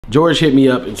George hit me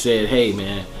up and said, hey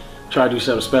man, try to do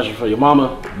something special for your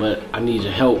mama, but I need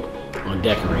your help on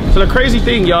decorating. So the crazy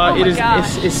thing, y'all, it's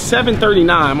 7:39.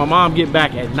 My mom get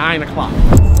back at 9 o'clock.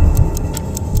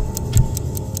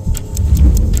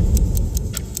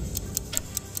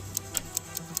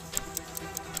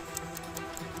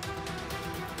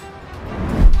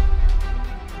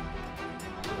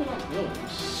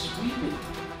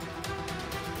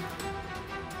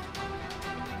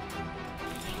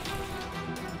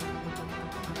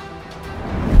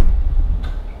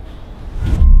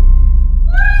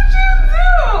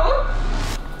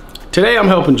 Today I'm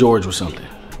helping George with something.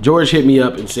 George hit me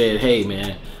up and said, hey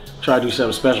man, try to do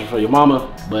something special for your mama,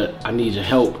 but I need your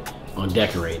help on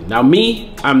decorating. Now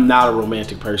me, I'm not a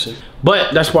romantic person,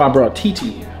 but that's why I brought TT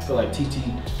here. I feel like TT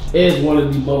is one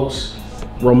of the most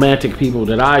romantic people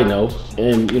that I know.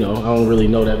 And you know, I don't really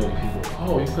know that many people.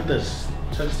 Oh, you put this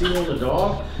tuxedo on the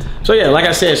dog? So yeah, like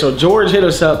I said, so George hit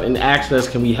us up and asked us,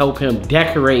 can we help him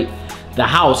decorate the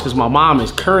house? Because my mom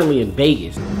is currently in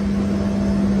Vegas.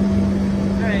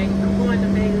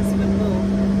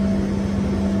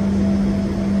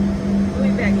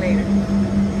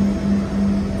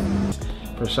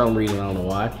 For some reason, I don't know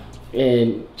why.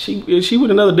 And is she with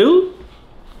another dude?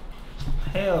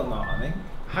 Hell no, nigga.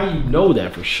 How you know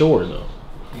that for sure though?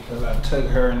 Because I took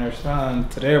her and her son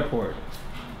to the airport.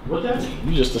 What that mean?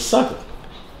 You just a sucker.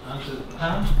 I'm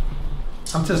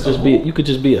just you could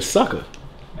just be a sucker.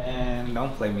 Man,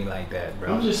 don't play me like that,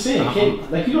 bro. I'm just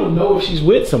saying, like you don't know if she's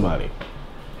with somebody.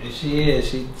 If she is,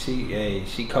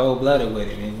 she cold-blooded with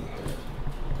it, man.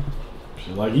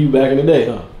 She like you back in the day,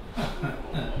 huh?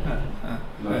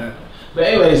 But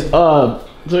anyways, so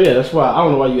yeah, that's why I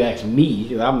don't know why you asked me,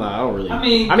 because I don't really. I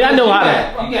mean, I know how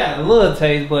to. You got a little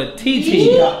taste, but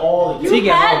TT got all the. You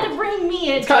had to bring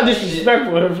me in. It's kind of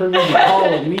disrespectful for me to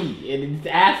call me and it's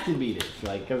asking me this,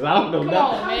 like, because I don't know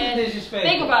nothing. Come on, man.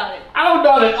 Think about it. I don't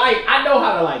know that. Like, I know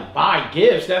how to like buy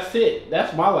gifts. That's it.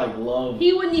 That's my like love.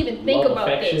 He wouldn't even think about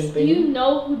this. Do you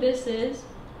know who this is?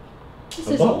 This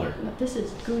is Butler. No, this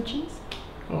is Gucci's.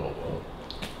 Oh well.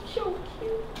 So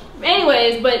cute.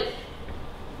 Anyways, but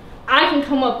I can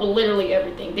come up with literally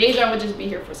everything. Deja would just be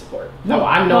here for support. No,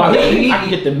 I know. I can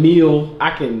get the meal.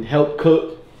 I can help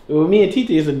cook. With me and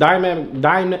TT is a dynamic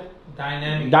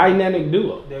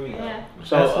duo. There we go. Yeah.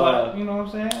 So that's what, you know what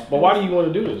I'm saying? But why do you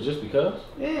want to do this? Just because?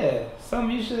 Yeah,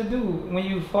 something you should do when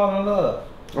you fall in love.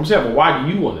 I'm saying, but why do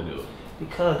you want to do it?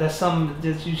 Because that's something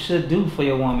that you should do for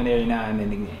your woman every now and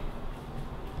then again.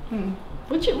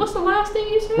 What's the last thing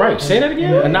you said? Right, say that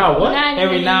again. And now what?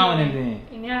 Every now and then.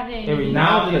 Every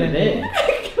now and then.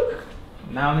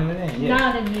 Now and then. Yeah.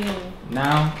 Now and then.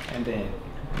 Now and then.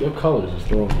 Your colors is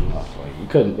throwing me off. Like you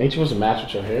couldn't. Ain't you supposed to match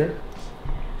with your hair?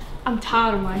 I'm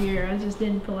tired of my hair. I just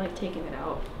didn't feel like taking it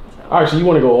out. So. All right, so you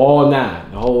want to go all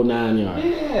 9, the whole 9 yards?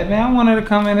 Yeah, man. I wanted to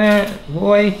come in there,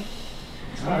 boy.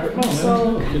 All right, come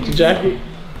on, man. Get your jacket.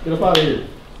 Get up out of here.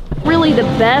 Really the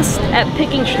best at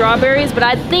picking strawberries, but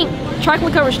I think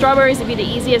chocolate covered strawberries would be the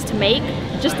easiest to make,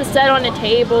 just to set on the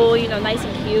table, you know, nice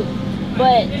and cute.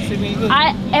 But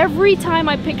every time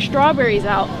I pick strawberries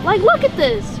out, like look at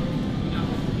this,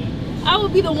 I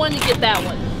would be the one to get that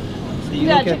one. So you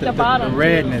gotta check the bottom. The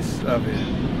redness of it.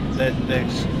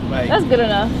 That's good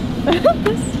enough.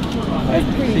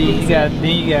 That's pretty decent. Then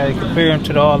you gotta compare them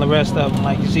to all the rest of them.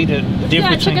 Like you see the difference. You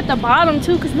gotta check at the bottom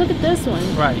too, cause look at this one.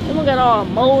 Right. It look got all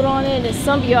mold on it, and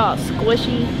some of y'all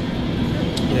squishy.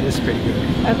 Yeah, this is pretty good.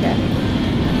 Okay.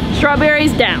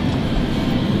 Strawberries down.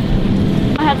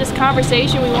 I had this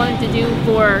conversation we wanted to do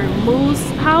for Moo's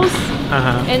house,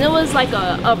 and it was like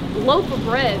a loaf of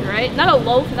bread, right? Not a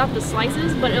loaf, not the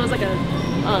slices, but it was like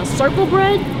a circle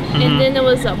bread, and then there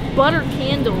was a butter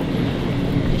candle.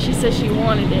 And she said she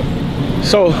wanted it.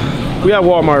 So we at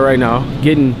Walmart right now,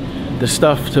 getting the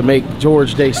stuff to make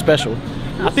George Day special.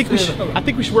 I think we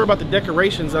should worry about the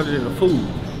decorations other than the food.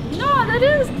 No, that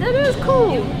is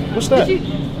cool. What's that?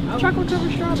 Chocolate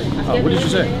covered strawberry. Oh, what did you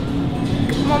say?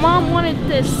 My mom wanted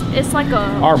this. It's like a.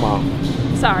 Our mom.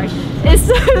 Sorry.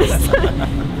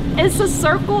 It's a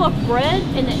circle of bread,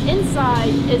 and the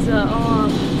inside is a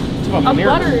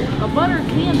butter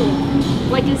candle.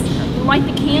 Like it's light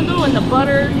the candle and the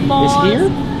butter falls. It's here?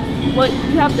 But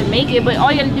you have to make it. But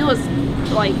all you gotta do is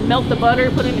like melt the butter,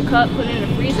 put it in a cup, put it in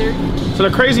the freezer. So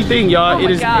the crazy thing, y'all,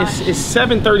 it's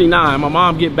 7:39. My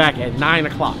mom get back at 9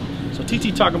 o'clock. So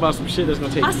TT talking about some shit that's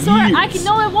gonna take years. I can.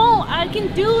 No, it won't. I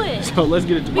can do it. So let's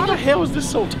get it. Why the hell is this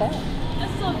so tall?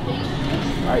 That's so big.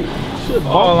 Right.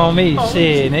 All on me.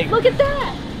 Shit, Nick. Look at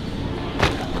that.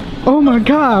 Oh my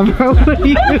God, bro. What are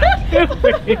you doing?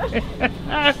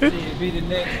 Be the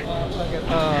next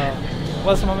motherfucking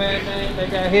What's my man's name? They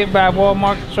got hit by a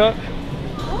Walmart truck.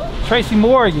 Tracy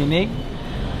Morgan, nigga.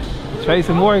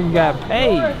 Tracy Morgan got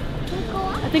paid.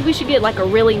 I think we should get like a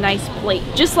really nice plate.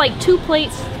 Just like 2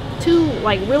 plates, 2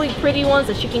 like really pretty ones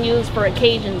that you can use for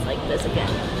occasions like this again.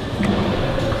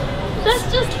 That's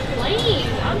just plain.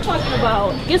 I'm talking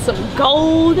about get some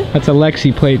gold. That's a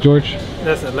Lexi plate, George.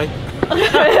 That's a Lexi.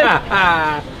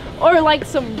 Or like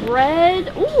some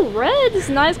red. Ooh, red is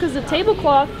nice because the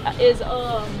tablecloth is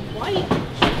white.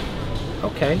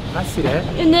 Okay, I see that.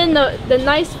 And then the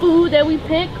nice food that we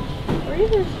pick. Or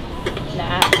either,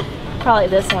 nah, probably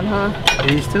this one, huh?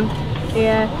 These two?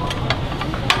 Yeah.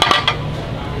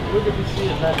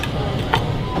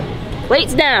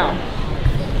 Plates down.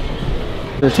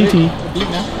 The TT.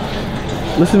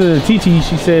 Listen to the TT.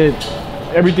 She said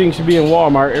everything should be in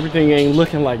Walmart. Everything ain't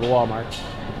looking like Walmart.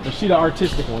 But she the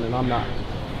artistic one and I'm not.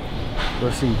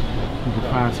 Let's see. We can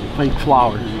find some fake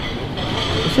flowers.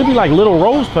 It should be like little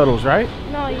rose petals, right?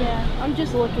 No, yeah. I'm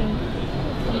just looking.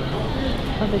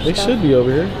 They should be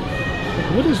over here.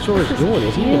 What is George doing?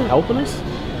 Is he even helping us?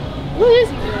 What is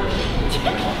he doing?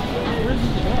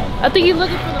 I think he's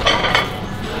looking for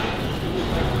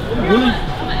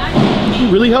the... You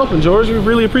really helping, George. We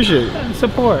really appreciate it.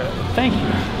 Support. Thank you.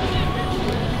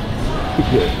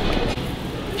 Good.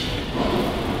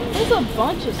 There's a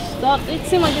bunch of stuff. It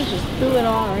seemed like they just threw it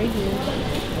on right here.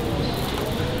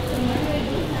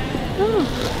 Oh.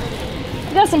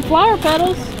 We got some flower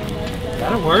petals.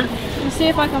 That'll work. Let's see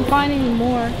if I can find any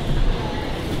more.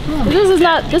 This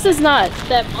is not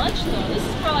that much though. This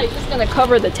is probably just gonna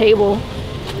cover the table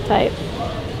type.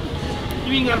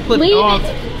 You ain't gotta put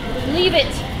Leave it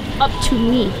up to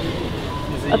me.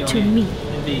 Up to me.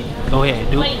 Indeed. Go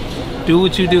ahead. Do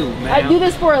what you do, man. I do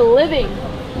this for a living.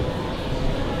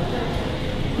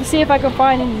 Let's see if I can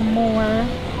find any more.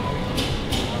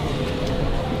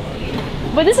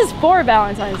 But this is for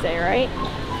Valentine's Day, right?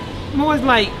 More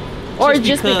like or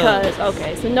just because.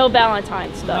 Okay, so no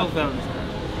Valentine's stuff. No Valentine's.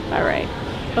 All right.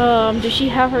 Does she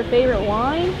have her favorite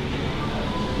wine?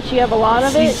 Does she have a lot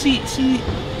of it? She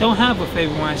don't have a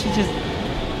favorite wine. She just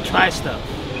tries stuff.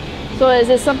 So is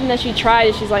it something that she tried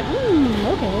and she's like,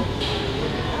 okay.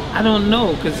 I don't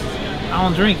know, cause I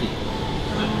don't drink it.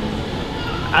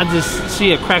 I just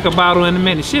see a cracker bottle in a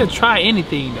minute. She'll try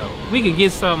anything though. We could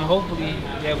get some, hopefully,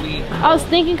 that we... I was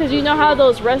thinking, cause you know how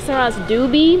those restaurants do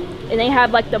be, and they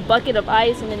have like the bucket of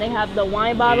ice, and then they have the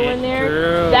wine bottle in there.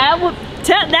 Girl. That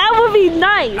would be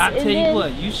nice. I tell you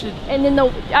what, you should. And then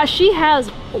she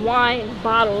has wine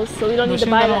bottles, so we don't need to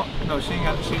buy that. No, she ain't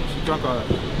got. She drunk all that.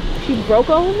 She broke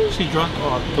all of them? She drunk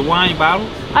all the wine bottles.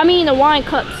 I mean the wine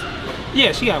cups.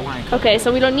 Yeah, she got wine cups. Okay,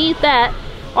 so we don't need that.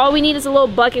 All we need is a little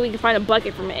bucket. We can find a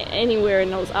bucket from anywhere in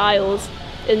those aisles,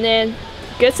 and then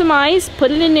get some ice, put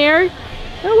it in there.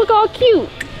 It'll look all cute.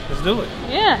 Let's do it.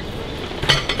 Yeah.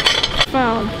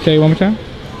 Found. Say it one more time.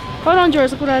 Hold on,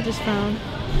 George. Look what I just found.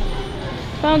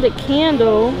 Found a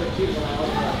candle.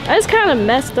 That's kind of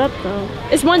messed up though.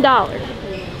 It's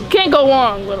 $1. You can't go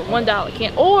wrong with a $1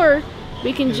 candle. Or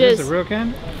we can just. Is this a real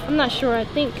candle? I'm not sure. I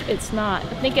think it's not.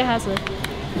 I think it has a.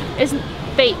 It's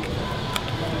fake.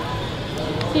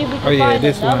 See if we can find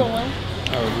another one.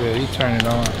 Oh yeah, you turn it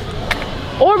on.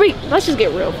 Or let's just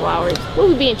get real flowers. What are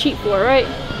we being cheap for, right?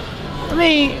 I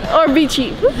mean, or be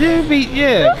cheap.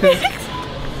 Yeah,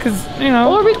 cause you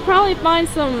know. Or we could probably find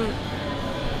some,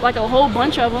 like a whole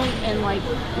bunch of them, and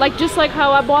like just like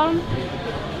how I bought them.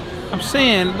 I'm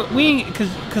saying, but we cause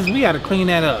we gotta clean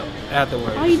that up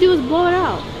afterwards. All you do is blow it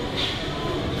out.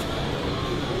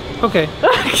 Okay.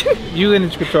 You in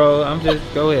control. I'm just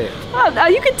go ahead. Oh,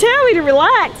 you can tell me to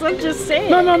relax. I'm just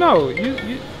saying. No.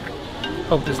 You.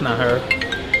 Hope it's not her.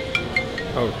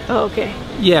 Oh. Okay.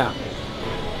 Yeah.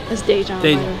 It's Dejan.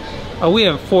 Oh, we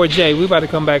have 4J. We about to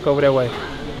come back over that way.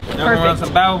 Y'all gonna run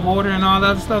some bowel water and all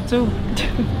that stuff too?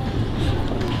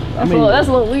 That's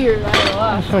a little weird. I don't know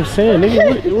why. That's what I'm saying,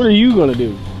 nigga. What are you gonna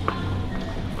do?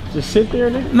 Just sit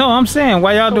there, nigga? No, I'm saying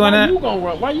why y'all doing that?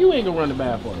 Why you ain't gonna run the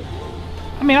bath water?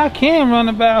 I mean, I can run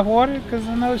the bath water because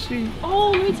I know she. Oh,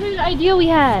 let me tell you the idea we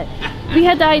had. We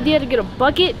had the idea to get a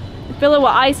bucket, fill it with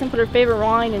ice, and put her favorite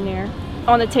wine in there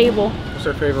on the table. What's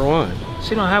her favorite wine?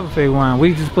 She don't have a favorite wine.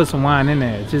 We just put some wine in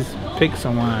there. Just pick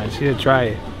some wine. She'll try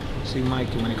it. She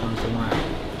might do when it comes to wine.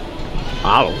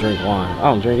 I don't drink wine. I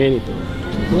don't drink anything.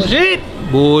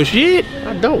 Bullshit.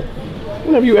 I don't.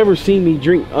 When have you ever seen me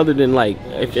drink other than like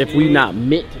if we not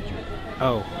meant to drink?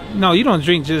 Oh no, you don't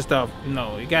drink just off.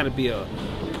 No, it got to be a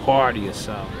party or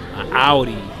something. An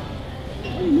outie.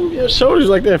 You move your shoulders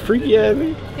like that, freaky ass thing.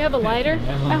 You have a lighter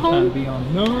at home? You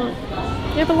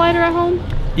have a lighter at home?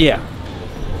 Yeah.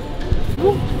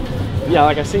 Yeah,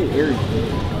 like I seen Eric.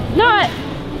 No,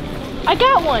 I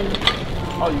got one.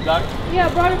 Oh, you got it? Yeah, I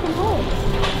brought it from home.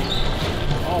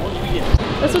 Oh, what did we get?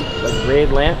 That's what. Like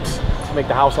red lamps to make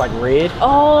the house like red.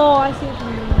 Oh, I see what you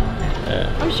mean.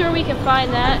 Yeah. I'm sure we can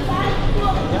find that.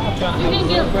 Y'all trying to help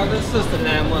your brother and sister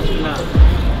 9 months from now.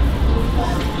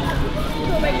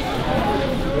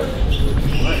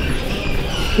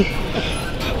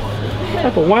 What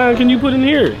type of wine can you put in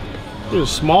here? There's a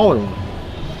smaller one.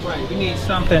 Right, we need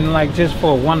something like just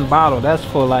for 1 bottle. That's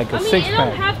for like a 6-pack. It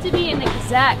don't have to be an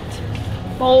exact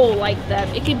bowl like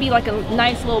that. It could be like a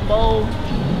nice little bowl.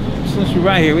 Since we're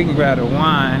right here, we can grab the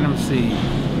wine. Let me see.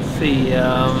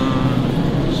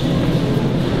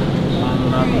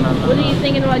 What are you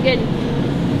thinking about getting?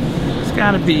 It's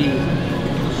gotta be.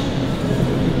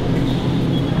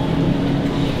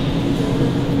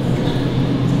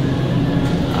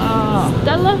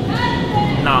 Stella?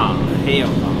 Nah, hell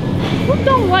no. Who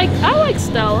don't like? I like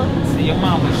Stella. See, your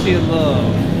mama, she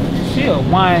a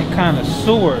wine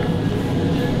connoisseur.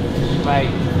 Like,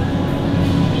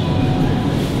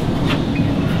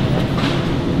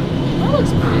 That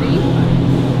looks pretty.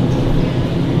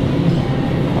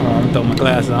 I'm throwing my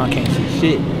glasses on, I can't see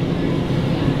shit. You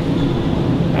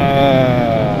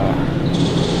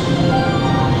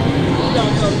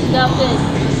don't know nothing.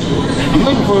 I'm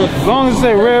looking for, as long as it's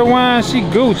red wine, she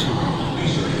Gucci.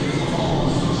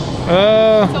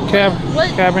 What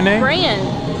Cabernet. brand?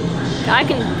 I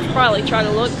can probably try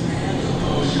to look.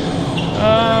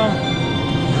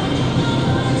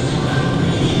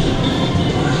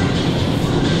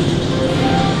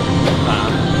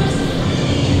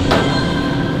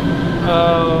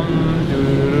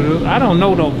 I don't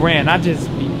know no brand. I just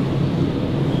be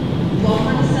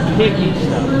picking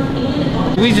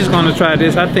stuff. We just gonna try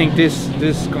this. I think this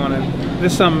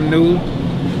something new,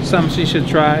 something she should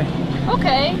try.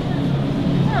 Okay.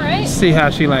 All right. See how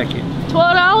she like it.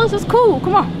 $12 is cool.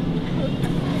 Come on.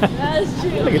 That's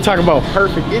true. Nigga talk about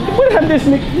perfect. What happened this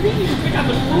nigga? You didn't even pick out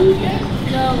the food yet?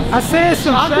 No. I said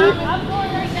some I'm stuff.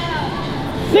 going right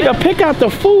now. Nigga, pick out the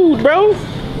food, bro.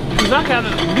 Cause I gotta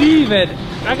leave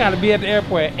I gotta be at the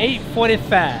airport at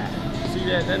 8:45. See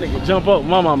that nigga jump up.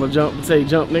 My mama say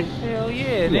jump, nigga. Hell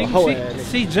yeah, You a hoe ass nigga.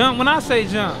 nigga. She jump when I say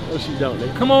jump. No, she don't,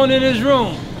 nigga. Come on in this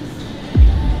room.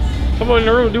 Come on in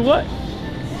the room, do what?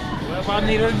 What if I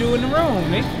need her to do in the room,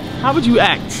 nigga? How would you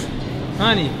act?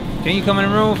 Honey, can you come in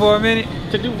the room for a minute?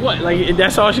 To do what? Like,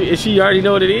 that's all she already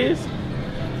know what it is?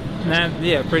 Nah,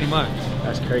 yeah, pretty much.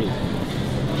 That's crazy.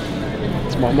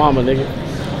 It's my mama, nigga.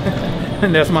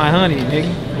 And that's my honey,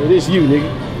 nigga. Well, this you, nigga.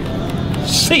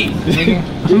 Shit, nigga.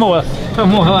 I'm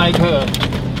more like a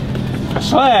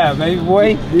slab, baby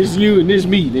boy. This you and this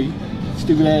me, nigga.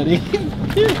 Stupid ass nigga.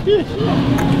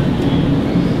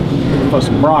 Put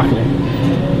some broccoli.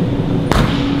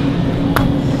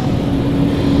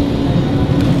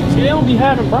 See, they don't be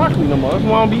having broccoli no more. That's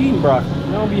why I don't be eating broccoli.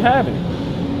 They don't be having it.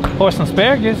 Or some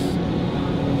asparagus.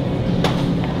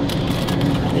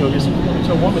 You know, get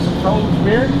your woman some frozen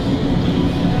asparagus.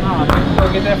 Nah, go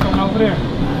get that from over there.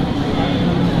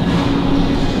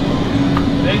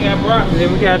 They got broccoli, then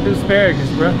we gotta do asparagus,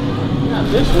 bro. Not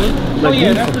this one. Oh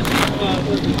yeah, that's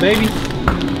what you, baby.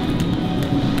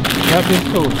 Yep, it's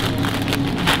cool.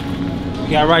 We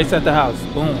got rice at the house.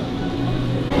 Boom.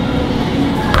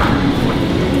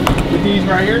 With these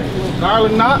right here,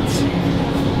 garlic knots.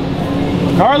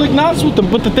 Garlic knots with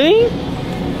the thing?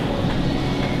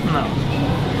 No.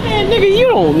 Man, nigga, you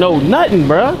don't know nothing,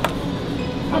 bruh.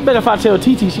 I bet if I tell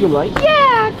TT, she gonna be like,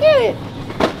 yeah, I get it.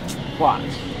 Watch.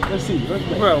 Let's see. Let's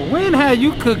play. Bro, when have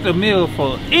you cooked a meal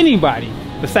for anybody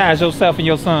besides yourself and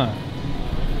your son?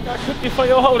 I cooked it for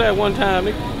your hoe that one time,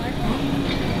 nigga.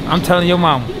 I'm telling your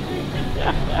mama.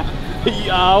 I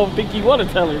don't think you want to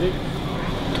tell her, nigga.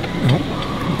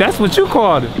 That's what you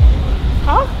called it.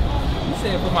 Huh? You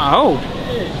said for my hoe.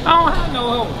 I don't have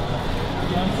no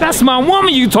hoe. That's my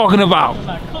woman you talking about.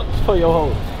 I cooked for your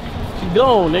hoe. She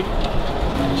gone, nigga.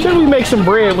 Should we make some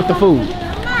bread with the food?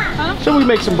 Huh? Should we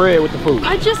make some bread with the food?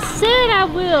 I just said I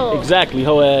will. Exactly,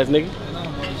 hoe ass nigga.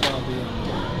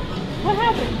 What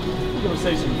happened? You gonna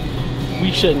say some?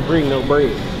 We shouldn't bring no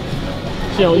bread.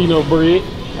 She don't eat no bread.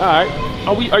 All right.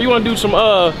 Are you gonna do some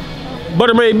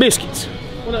buttermade biscuits?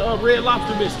 Red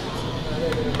Lobster biscuits.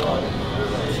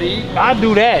 See, I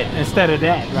do that instead of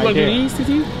that. You right wanna there. do these,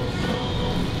 TT?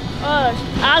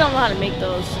 I don't know how to make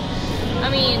those. I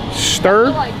mean, Stir,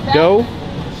 like that. dough.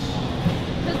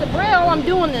 Cause the bread, all I'm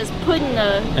doing is putting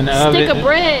a stick of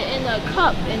bread in a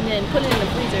cup and then put it in the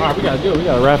freezer. All right, we gotta do it. We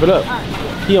gotta wrap it up. Right.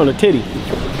 He on the titty.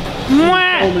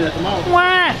 What?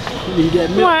 What?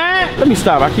 What? Let me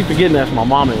stop. I keep forgetting that's my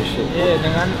mama and shit. Yeah,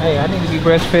 nigga. Hey, I need to be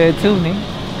breastfed too, nigga.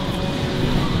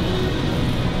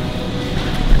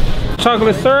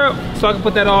 chocolate syrup so I can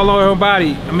put that all over her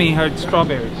body. I mean, her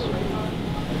strawberries.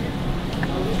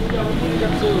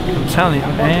 I'm telling you,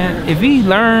 man. If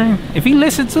he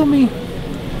listened to me,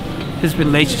 his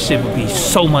relationship would be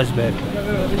so much better.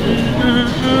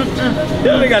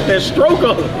 They got that stroke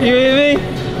on him. You hear me?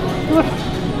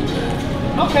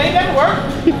 Okay, that'll work.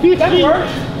 That'll work.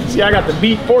 See, I got the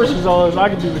beat forces on, so I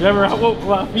can do whatever I want with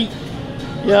my feet.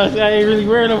 Yeah, see, I ain't really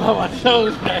worried about my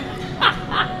toes, man.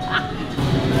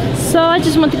 So I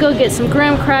just went to go get some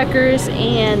graham crackers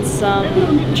and some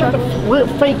Real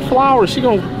fake flowers. She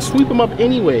gonna sweep them up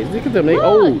anyways. Look at them, they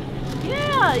old.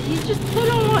 Yeah, you just put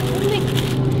them on.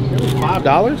 $5?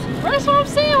 That's what I'm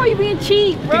saying. Why you being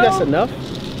cheap, bro? I think that's enough.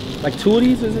 Like 2 of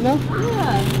these is enough.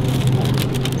 Yeah.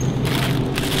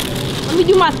 Let me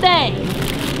do my thing.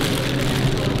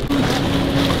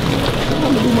 I'm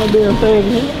gonna do my damn thing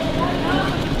here.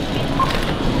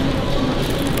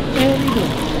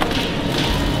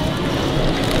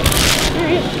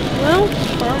 Alright, well,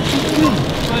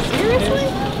 seriously?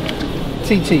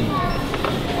 TT,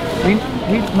 we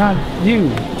not you.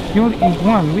 You only eat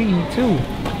one, we eat 2.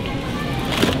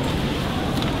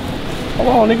 Hold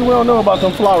on, nigga, we don't know about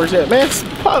them flowers yet, man.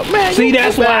 Man, see,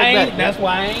 that's why I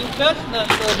ain't touching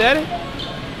nothing, little daddy.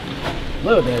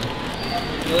 Little daddy.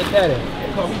 Little daddy.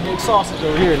 They call me big sausage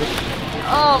over here, nigga.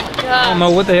 Oh my god. I don't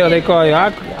know what the hell they call you.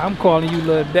 I'm calling you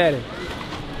little daddy.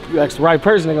 You ask the right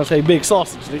person, they're gonna say big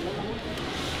sausage, nigga.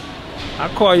 I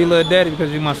call you little daddy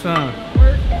because you're my son.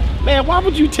 Man, why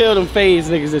would you tell them phase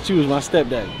niggas that you was my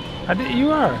stepdaddy? I did.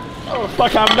 You are. Oh,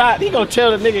 fuck, I'm not. He gonna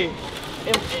tell the nigga,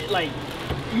 like,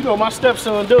 you know, my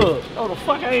stepson Dub. Oh, the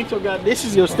fuck, I ain't your god. This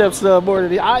is your stepson more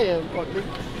than I am, fuck, nigga.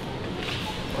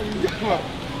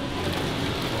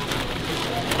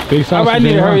 Big sausage. All right, I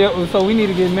need to hurry up. So we need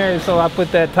to get married. So I put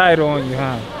that title on you,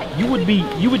 huh? You would be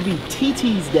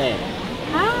TT's dad.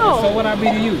 How? So what I be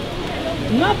to you?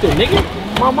 Nothing, nigga.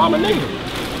 My mama, nigga.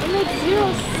 It makes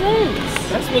 0 sense.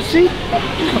 That's what she.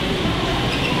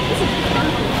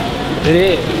 It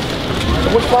is. So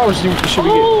what flowers should we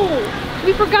get? Oh,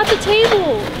 we forgot the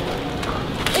table.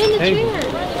 In the chair.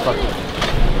 Fuck it.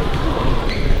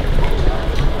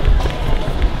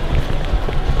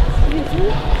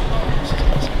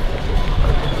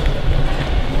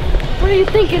 What do you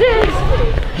think it is?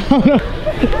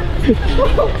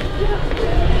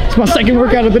 It's my second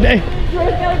workout of the day. I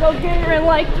gotta go get her in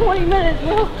like 20 minutes,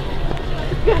 bro.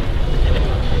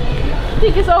 I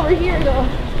think it's over here though.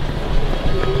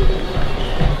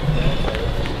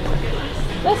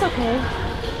 That's okay.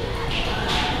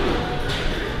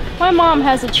 My mom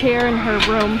has a chair in her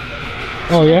room.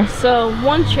 Oh yeah? So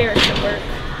one chair should work.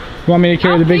 You want me to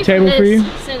carry the big table for you?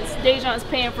 Since Dejan's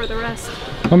paying for the rest.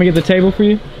 Want me to get the table for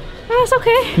you? Oh, that's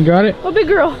okay. You got it? Oh, big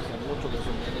girl.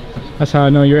 That's how I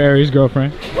know you're Aries'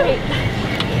 girlfriend. Wait.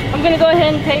 I'm gonna go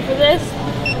ahead and pay for this.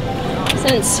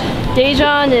 Since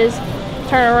Dejan is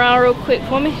turning around real quick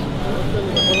for me.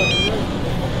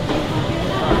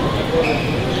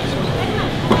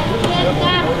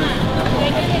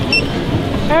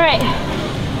 Alright.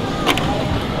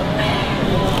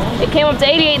 It came up to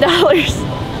 $88.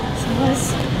 So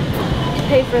let's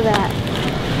pay for that.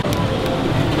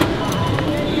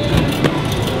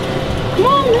 Come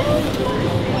on, man.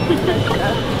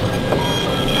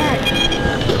 Alright.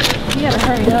 You gotta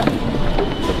hurry up.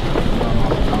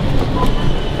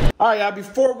 Alright, y'all,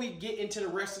 before we get into the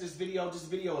rest of this video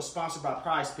is sponsored by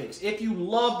PrizePicks. If you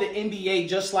love the NBA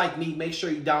just like me, make sure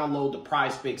you download the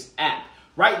PrizePicks app.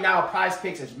 Right now,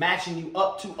 PrizePicks is matching you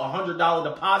up to $100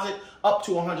 deposit, up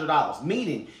to $100.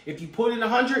 Meaning, if you put in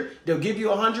 100, they'll give you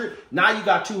 100. Now you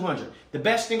got 200. The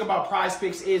best thing about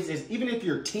PrizePicks is even if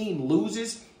your team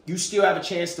loses, you still have a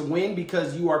chance to win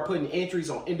because you are putting entries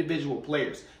on individual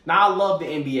players. Now, I love the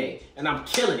NBA, and I'm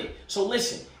killing it. So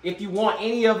listen, if you want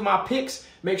any of my picks,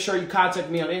 make sure you contact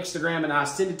me on Instagram, and I'll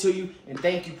send it to you. And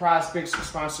thank you, PrizePicks, for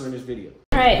sponsoring this video.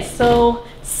 All right, so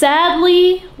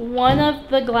sadly, one of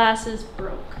the glasses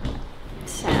broke.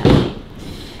 Sadly.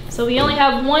 So we only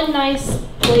have one nice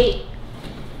plate.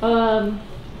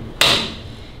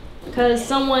 Because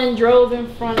someone drove in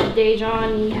front of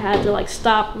Dejan, he had to like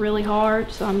stop really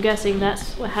hard, so I'm guessing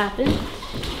that's what happened.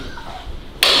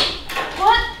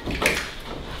 What?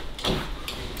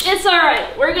 It's all right,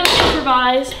 we're gonna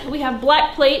improvise. We have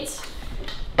black plates,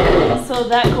 so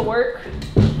that could work.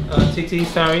 TT,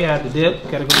 sorry, I had to dip.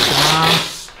 Gotta go to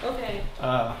mom's. Okay.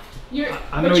 I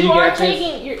but know you you are got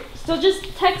taking your. So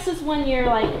just text us when you're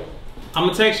like. I'm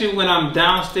gonna text you when I'm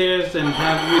downstairs and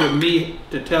have you to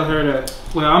meet to tell her to.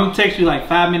 Well, I'm gonna text you like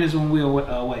 5 minutes when we're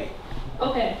away.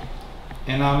 Okay.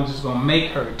 And I'm just gonna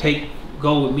make her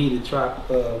go with me to try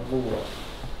WooWop.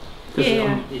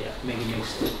 Yeah. Yeah, make it make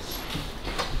sense.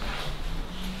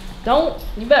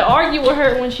 You better argue with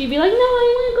her when she be like, no,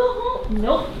 I want to go home.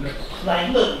 Nope.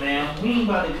 Like, look, man, we ain't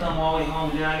about to come all the way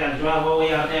home, then I gotta drive all the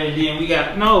way out there, and then we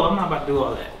got, no, I'm not about to do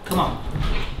all that. Come on.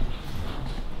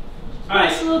 All right.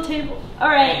 Nice little table. All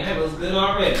right. Hey, that looks good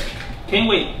already. Can't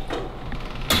wait.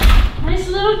 Nice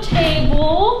little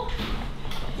table.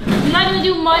 I'm not gonna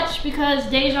do much because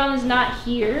Dejan is not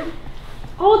here.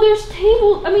 Oh, there's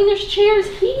there's chairs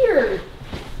here.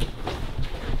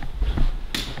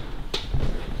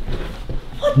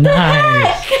 What the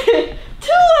heck?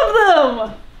 2 of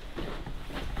them.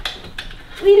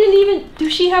 We didn't even,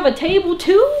 does she have a table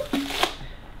too?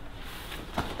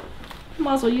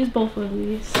 Might as well use both of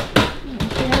these.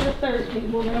 She has a 3rd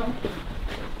table now.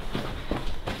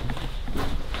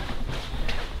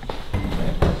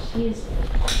 She's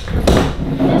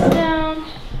this down.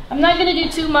 I'm not gonna do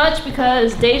too much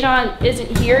because Dejan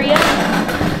isn't here yet.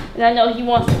 And I know he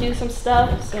wants to do some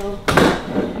stuff, so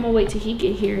I'm gonna wait till he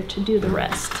get here to do the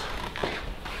rest.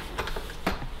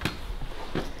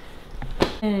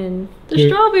 And the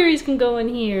strawberries can go in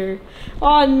here.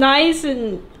 Oh, nice,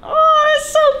 and oh, that's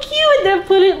so cute. And then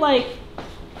put it like,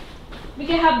 we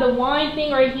can have the wine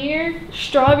thing right here,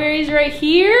 strawberries right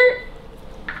here.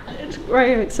 It's right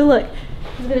here. So look,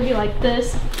 it's gonna be like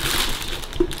this.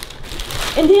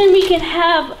 And then we can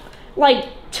have like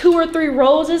 2 or 3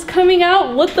 roses coming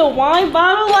out with the wine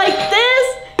bottle like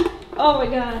this. Oh my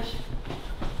gosh.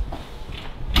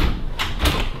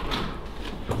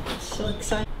 So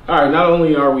excited. All right, not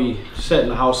only are we setting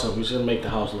the house up, we're just gonna make the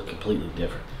house look completely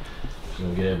different. We're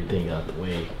gonna get everything out of the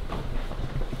way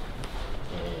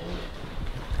and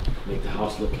make the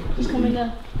house look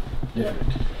completely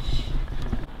different.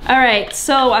 All right,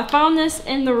 so I found this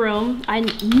in the room. I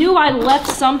knew I left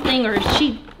something, or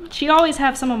she always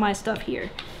have some of my stuff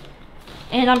here.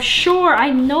 And I'm sure, I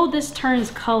know this turns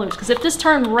colors, because if this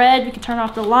turned red, we can turn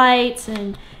off the lights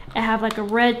and have like a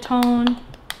red tone.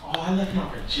 Oh, I left my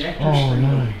projector screen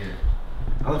over here.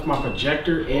 I left my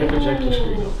projector and projector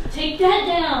screen over here. Take that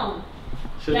down.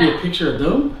 Should there be a picture of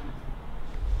them?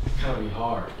 It's gotta be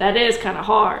hard. That is kind of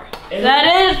hard. And that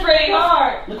is pretty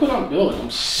hard. Look what I'm doing.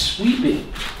 I'm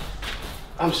sweeping.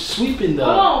 I'm sweeping the...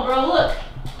 Come on, bro, look.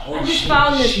 Oh, I just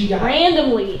found this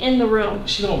randomly in the room.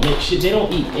 She don't make shit. They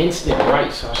don't eat instant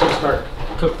rice, so I should start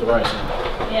cook the rice.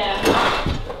 Yeah.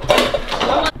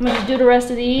 I'm gonna do the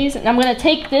rest of these, and I'm gonna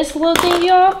take this little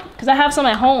thingy off because I have some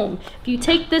at home. If you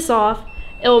take this off,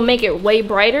 it will make it way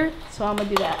brighter. So I'm gonna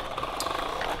do that.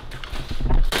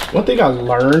 One thing I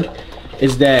learned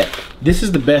is that this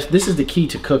is the best. This is the key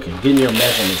to cooking, getting your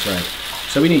measurements right.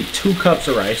 So we need 2 cups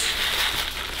of rice.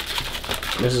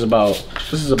 This is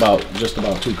just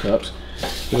about 2 cups.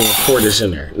 We're gonna pour this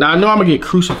in there. Now I know I'm gonna get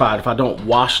crucified if I don't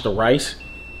wash the rice,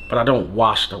 but I don't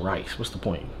wash the rice. What's the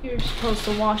point? You're supposed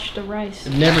to wash the rice.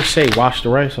 Never say wash the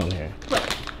rice on here. Look,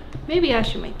 maybe I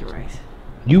should make the rice.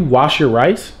 You wash your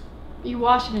rice? You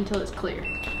wash it until it's clear.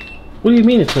 What do you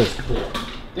mean until it's clear?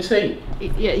 This ain't.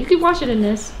 Yeah, you can wash it in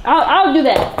this. I'll do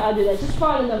that. I'll do that. Just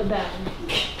find another bathroom.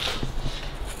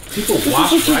 People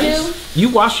wash rice? You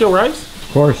wash your rice?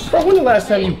 Of course. Bro, when the last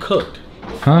time you cooked?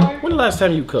 Huh? When the last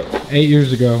time you cooked? 8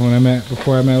 years ago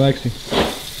before I met Lexi.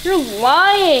 You're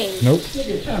lying. Nope.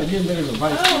 Nigga trying to give niggas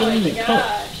advice. Oh my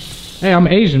gosh. Hey, I'm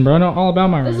Asian, bro. I know all about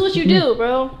my rice. This is what you do,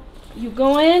 bro. You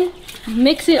go in,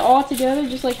 mix it all together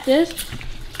just like this.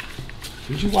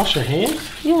 Did you wash your hands?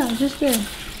 Yeah, just there.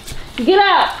 Get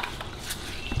out.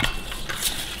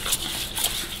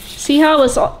 See how it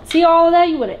was? See all of that?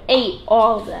 You would have ate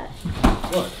all of that.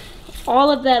 What?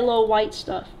 All of that little white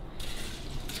stuff.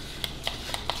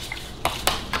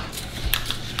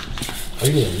 Oh,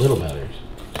 you need little matters.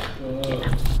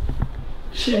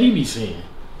 Shit he be seeing.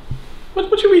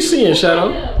 What you be seeing,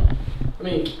 Shadow? I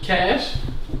mean, Cash?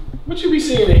 What you be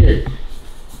seeing in here?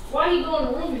 Why you go in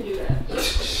the room to do that?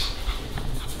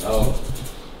 Oh.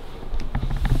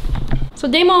 So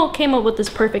Damo came up with this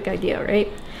perfect idea,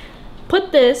 right?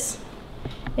 Put this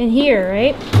in here,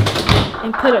 right?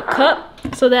 And put a cup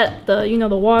so that the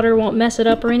water won't mess it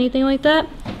up or anything like that.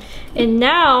 And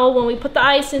now when we put the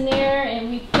ice in there and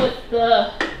we put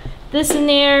this in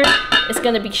there, it's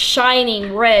gonna be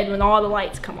shining red when all the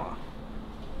lights come on.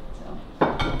 So.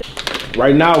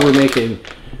 Right now we're making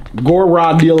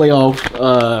Goradillo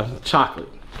chocolate.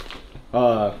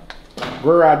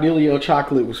 Goradillo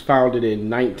chocolate was founded in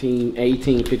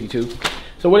 1852.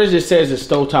 So what it just says is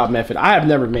stovetop method. I have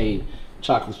never made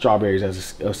chocolate strawberries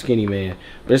as a skinny man,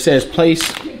 but it says place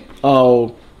in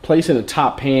a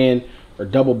top pan or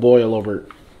double boil over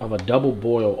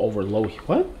low heat.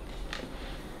 What?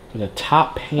 In a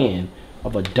top pan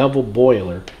of a double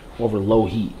boiler over low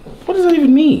heat. What does that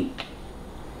even mean?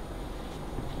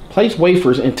 Place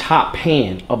wafers in top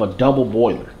pan of a double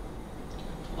boiler.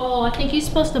 Oh, I think he's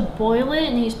supposed to boil it,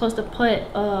 and he's supposed to put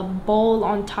a bowl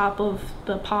on top of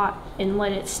the pot and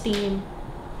let it steam.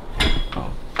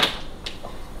 Oh.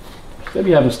 They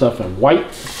be having stuff in white,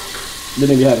 then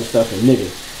they be having stuff in nigga.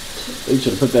 They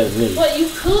should have put that in nigga. But you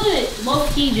could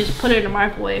low-key just put it in the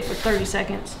microwave for 30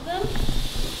 seconds.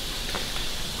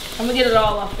 I'm gonna get it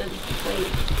all off the plate.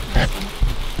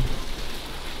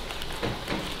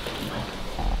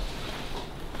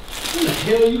 When the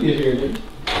hell you get here, nigga?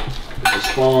 It's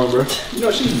fun, bro. You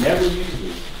know she never used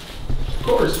me. Of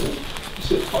course, man. You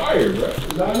shit fire, bro.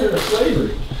 It's out here in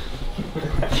slavery.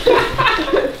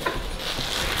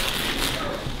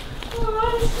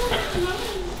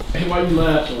 Hey, why you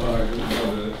laugh so hard?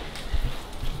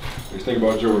 Just think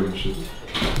about Jordan and shit.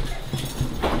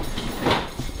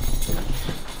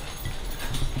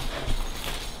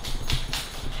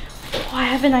 Oh, I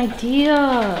have an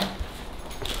idea.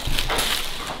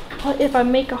 What if I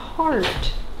make a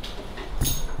heart?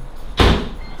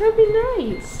 That'd be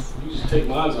nice. You just take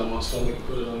mine on my stomach and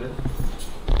put it on there.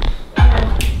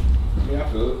 Yeah, I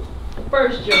feel it. The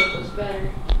first joke was better.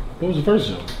 What was the first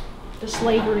joke? The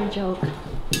slavery joke.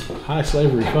 High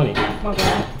slavery funny. My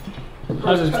bad.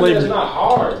 How's this slavery? It's not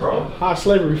hard, bro. High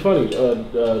slavery funny,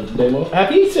 Demo.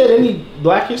 Have you said any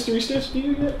Black History stuff to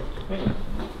you yet?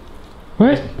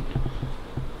 What?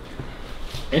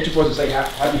 Ain't you supposed to say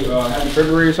happy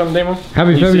February or something, Damo?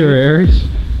 Happy February, Aries.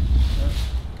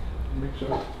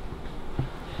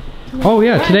 Oh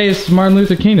yeah, today is Martin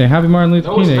Luther King Day. Happy Martin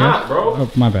Luther King Day. No, it's not, bro.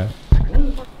 Oh, my bad.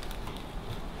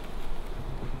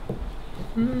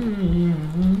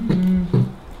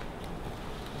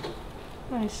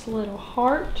 Nice little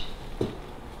heart.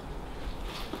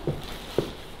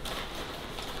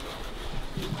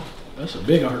 That's a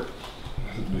big heart.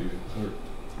 That's a big heart.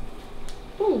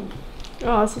 Ooh.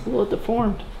 Oh, it's a little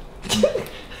deformed. Fix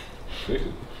it.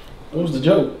 What was the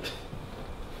joke?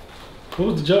 What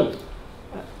was the joke?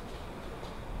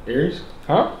 Aries?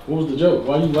 Huh? What was the joke?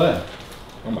 Why you laugh?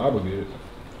 I'm obligated.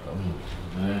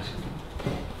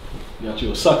 You got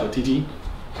you a sucker, TG.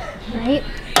 Right?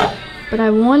 But I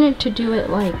wanted to do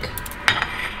it like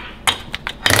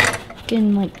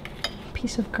getting like a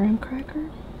piece of graham cracker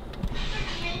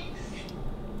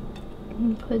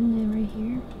and putting it right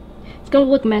here. It's gonna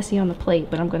look messy on the plate,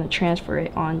 but I'm gonna transfer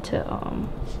it onto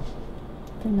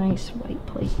the nice white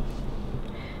plate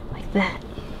like that.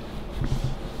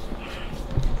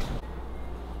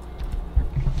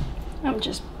 I'm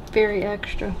just very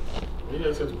extra. You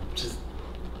guys have to just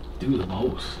do the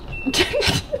most.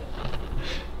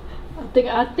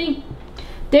 I think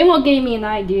Damo gave me an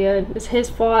idea. It's his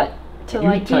fault to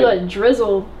like do a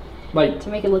drizzle, like to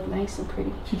make it look nice and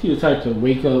pretty. TT the type to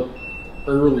wake up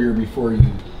earlier before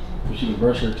she can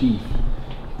brush her teeth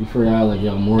before y'all like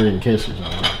y'all morning kiss or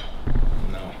something.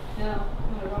 No. Yeah,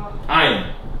 not at all. I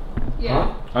am. Yeah.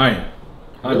 Huh? I am.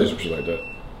 I do some shit like that.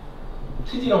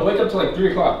 TT don't wake up till like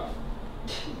 3 o'clock.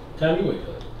 Time you wake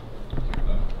up?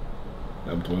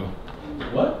 11,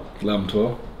 12. What? 11,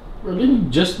 12. Bro,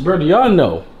 bro, do y'all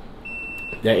know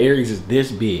that Aries is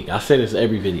this big? I say this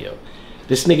every video.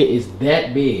 This nigga is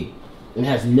that big and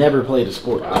has never played a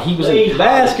sport. He was in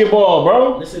basketball,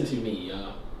 bro. Listen to me,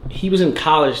 y'all. He was in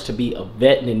college to be a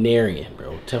veterinarian,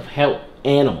 bro, to help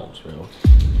animals, bro.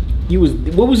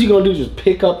 What was he gonna do? Just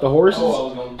pick up the horses?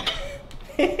 Oh,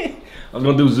 I was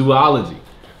gonna do zoology.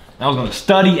 I was gonna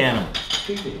study animals.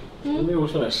 Nigga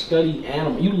was gonna study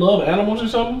animals. You love animals or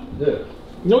something? Yeah.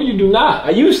 No, you do not. I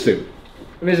used to.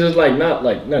 And it's just like not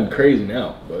like nothing crazy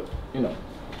now, but you know,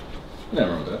 nothing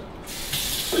wrong with that.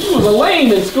 You was a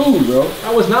lame in school, bro.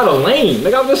 I was not a lame.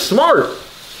 Like I was just smart.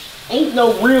 Ain't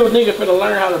no real nigga finna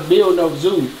learn how to build no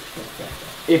zoo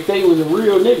if they was a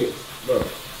real nigga. Bro,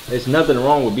 there's nothing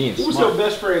wrong with being What's smart. your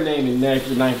best friend name in ninth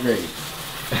grade?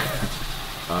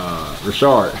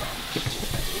 Richard.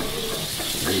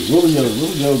 What was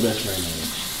your best friend name?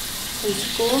 In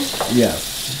school? Yeah.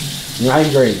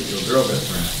 9th grade. Your girl best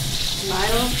friend.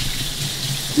 Milo?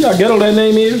 You know how ghetto that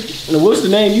name is? And what's the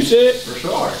name you said?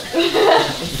 Richard.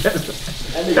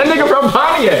 That nigga from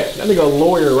Pontiac. That nigga a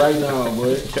lawyer right now,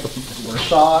 boy.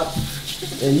 Rashad.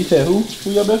 And you said who? Who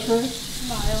your best friend?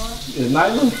 Milo. Is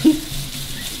Nyla?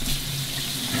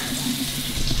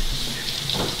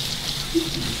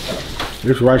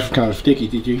 This rice is kind of sticky,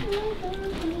 TG.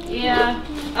 Yeah,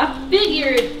 I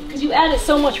figured because you added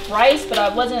so much rice, but I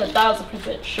wasn't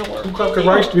 1000% sure. Who cut the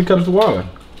rice 3 cups of water?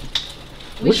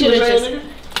 We should have just.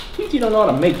 PT don't know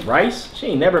how to make rice. She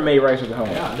ain't never made rice at home.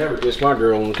 Yeah, I never dissed my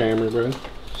girl on camera, bro. What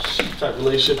type of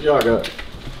relationship y'all got?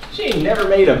 She ain't never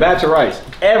made a batch of rice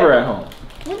ever at home.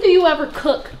 When do you ever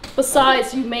cook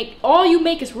Besides, all you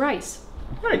make is rice.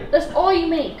 Right. That's all you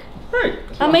make. Right.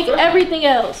 I make everything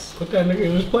else. Put that nigga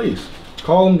in his place.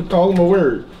 Call him a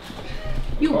word.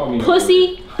 You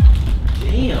pussy.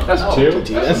 Damn. That's chill.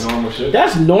 That's normal shit.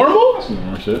 That's normal? That's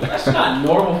normal shit. That's not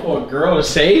normal for a girl to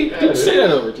say. Dude, say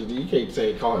that over, TT. You can't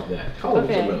say call it that. Call it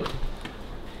something else.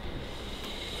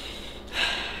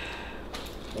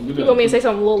 You want me to say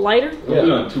something a little lighter? Yeah.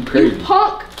 You're too crazy. You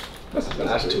punk.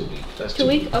 That's too weak. That's too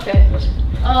weak? Okay.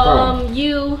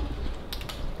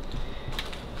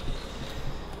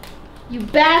 You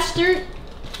bastard.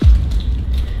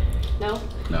 No?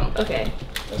 No. Okay.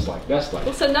 That's like.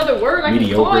 What's another word I can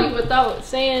call you without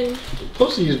saying?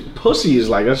 Pussy is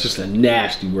like, that's just a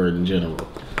nasty word in general.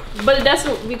 But that's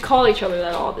what we call each other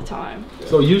that all the time.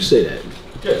 So you say that.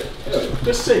 Yeah.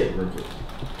 Just say it real quick.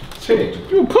 Say it.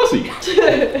 You a pussy.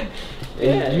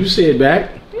 Yeah. You say it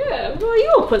back. Yeah, well,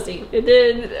 you a pussy. And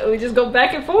then we just go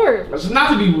back and forth. It's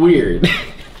not to be weird.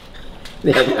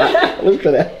 Look at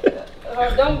that.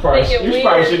 Don't make it weird, You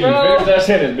probably shouldn't even finish that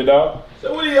sentence, big dog.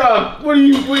 So what do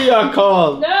y'all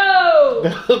call No!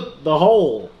 the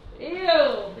hole? Ew.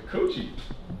 The coochie.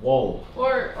 Whoa.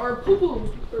 Or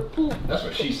poo-poo. Or poop. That's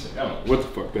what she said. I don't know what the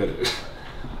fuck that is.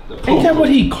 Ain't that what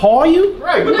he call you?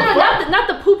 Right, No, not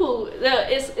the poo-poo.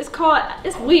 It's called,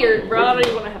 it's weird, bro. I don't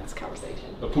even want to have this conversation.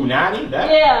 The punani? That?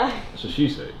 Yeah. That's what she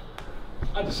said.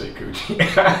 I just say coochie.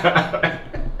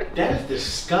 That's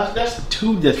disgusting. That's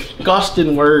two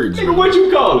disgusting words. Nigga, what you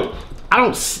call it?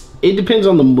 It depends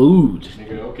on the mood.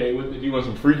 Nigga, okay, if you want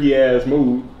some freaky ass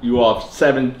mood, you off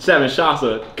seven shots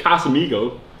of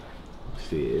Casamigo.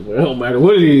 Shit, well, it don't matter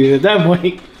what it is at that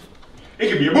point. It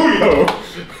could be a booty hole.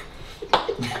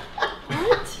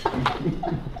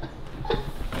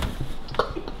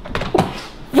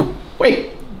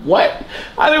 Wait, what?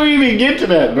 How did we even get to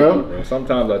that, bro?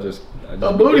 Sometimes I just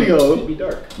a booty hole. It be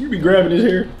dark. You be grabbing his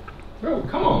hair. Bro,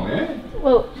 come on, man.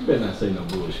 Well, You better not say no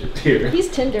bullshit here. he's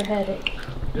tender-headed.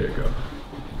 There you go.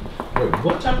 Wait,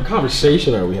 what type of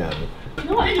conversation are we having? You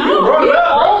know what? You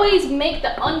always make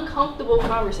the uncomfortable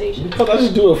conversation. Because I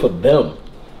just do it for them.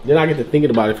 Then I get to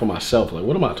thinking about it for myself. Like,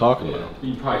 what am I talking about?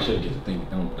 You probably should get to think.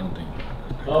 Don't think.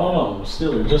 Oh,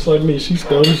 Stiller, just like me, she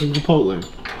stole some Chipotle.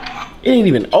 It ain't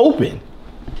even open.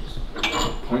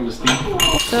 Pointless thing.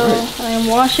 So I am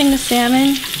washing the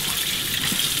salmon.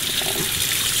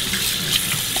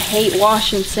 I hate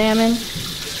washing salmon.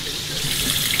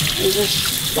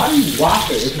 Why do you wash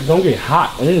it if it don't get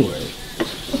hot anyway?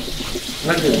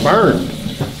 Not get burned.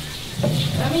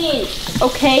 I mean,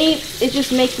 okay, it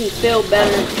just makes me feel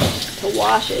better to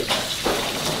wash it.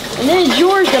 And then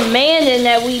George demanding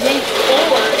that we make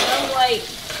 4, and I'm like,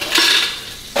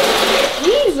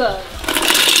 Jesus.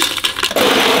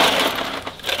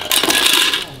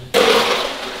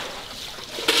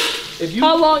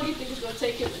 How long do you think it's gonna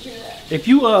take him to do that? If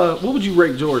you what would you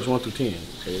rate George 1 through 10?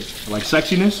 Like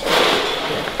sexiness?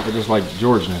 Or just like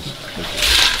Georgeness?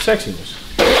 Sexiness.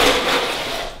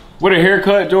 With a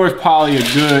haircut, George probably a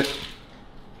good,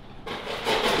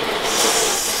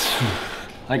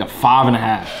 like a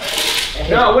 5.5.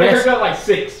 No, with a haircut, like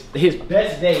 6. His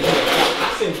best day,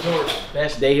 I said George's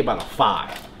best day, about a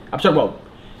 5. I'm talking about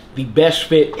the best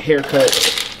fit haircut,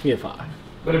 he a 5.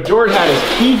 But if George had his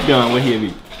teeth done, what he'd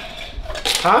be?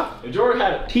 Huh? If George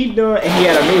had his teeth done and he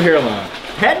had a new hairline,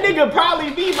 that nigga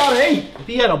probably be about an 8. If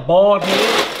he had a bald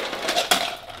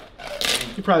head,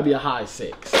 he'd probably be a high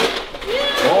 6.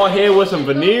 Yeah. Bald head with some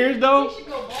veneers though? He should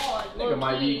go bald. Nigga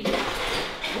might be.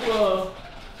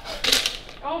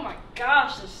 Oh my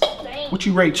gosh, this stank. What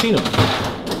you rate Chino?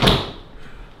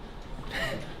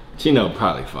 Chino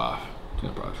probably 5.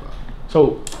 Chino probably 5.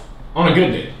 So, On a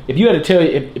good day. if you had to tell,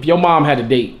 if your mom had to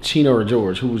date Chino or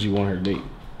George, who would you want her to date?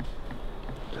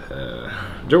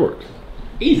 George.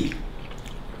 Easy.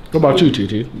 What about you,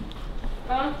 TT?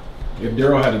 Huh? If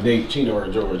Daryl had to date Chino or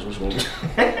George, which one?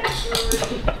 Damn,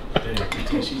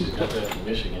 she just got that from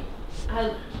Michigan.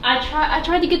 I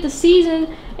tried to get the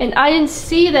season and I didn't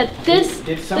see that this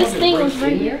thing was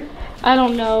right here. I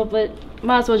don't know, but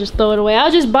might as well just throw it away.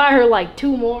 I'll just buy her like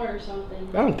 2 more or something.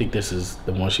 I don't think this is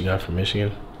the one she got from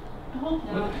Michigan. I hope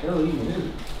not.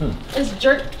 It's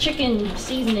jerk chicken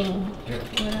seasoning.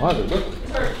 Why is it?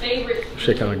 It's her favorite.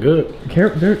 Shit kind of good.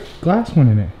 There's glass went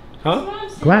in it. Huh?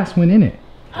 Glass went in it.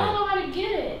 I don't know how to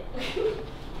get it.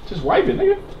 Just wipe it,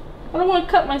 nigga. I don't want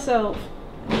to cut myself.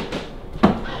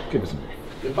 Give it some.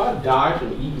 If I die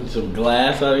from eating some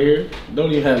glass out of here,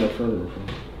 don't even have no funeral for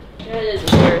me. That is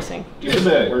embarrassing. Give it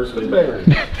back. Worst Put way it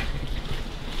back.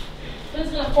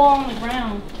 It's gonna fall on the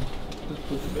ground. Just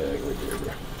put the bag right there,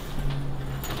 bro.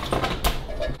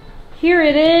 Here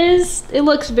it is. It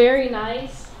looks very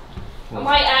nice. I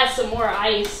might add some more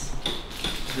ice.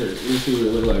 Here, let me see what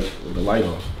it look like with the light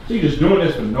on. So you just doing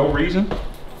this for no reason?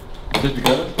 Just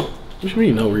because? What you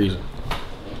mean, no reason?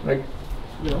 Like,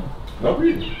 you know, no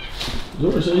reason.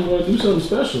 George said he want to do something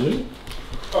special, man.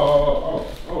 Oh,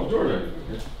 George. Okay.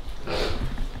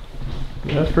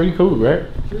 Yeah, that's pretty cool, right?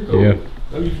 Pretty cool. Yeah.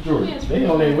 Love you, George. Yeah, They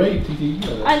on their way, TT. You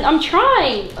know that. I'm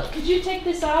trying. Could you take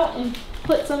this out and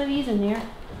put some of these in there?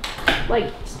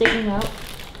 Like sticking out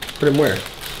Put him where?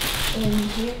 in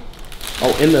here.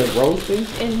 Oh, in the rose thing?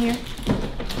 In here.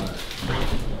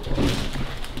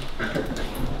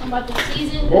 I'm about to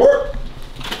season. Pork.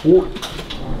 Pork.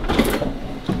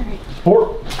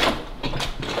 Pork.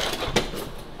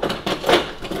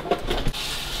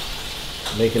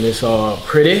 Making this all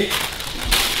pretty.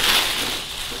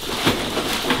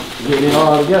 Getting it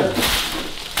all together.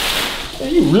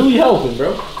 Man, you really helping,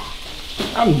 bro.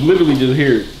 I'm literally just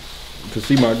here to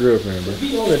see my girlfriend, bro.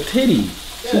 Be on a titty.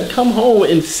 She come home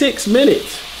in 6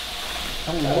 minutes. I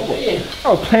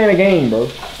was playing a game, bro,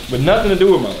 with nothing to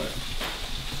do with my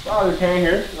life. I just came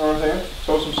here, you know what I'm saying?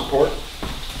 Show some support.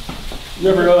 You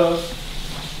ever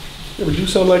do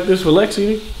something like this for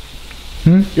Lexi?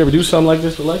 Hmm? You ever do something like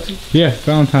this for Lexi? Yeah,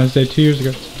 Valentine's Day 2 years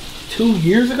ago. 2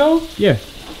 years ago? Yeah.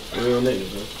 Real nigga,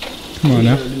 bro. Come on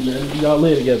now. Y'all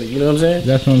live together, you know what I'm saying?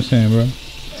 That's what I'm saying, bro.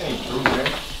 That ain't true, man.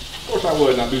 Of course I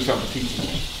would not do something for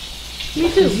TT. Me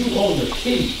too. You on the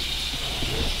titty.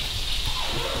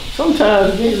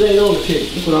 Sometimes niggas ain't on the titty.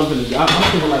 That's what I'm finna do. I'm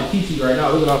feeling like TT right now.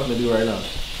 Look what I'm finna do right now.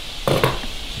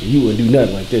 You wouldn't do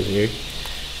nothing like this here.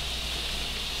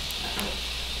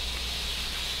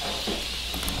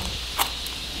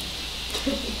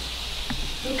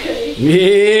 Okay.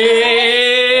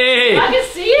 Yeah. I can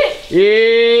see it.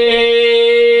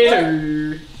 Yeah.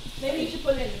 Maybe you should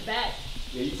put it in the back.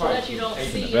 Yeah, you So that you don't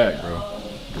see in it. the back, bro.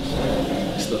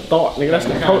 That's the thought, nigga. That's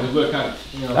the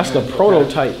that's the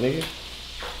prototype, nigga.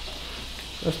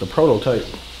 That's the prototype.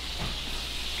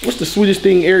 What's the sweetest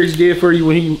thing Aries did for you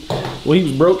when he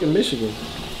was broke in Michigan?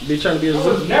 They trying to be a I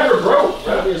was zookeeper. never broke,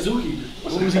 Trying to bro. be a zookeeper.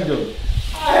 What was he doing?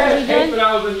 I had cake when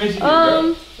I was in Michigan,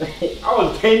 bro. I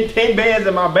was 10 bands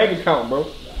in my bank account, bro.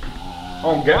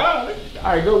 Oh God. All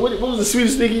right, go. What was the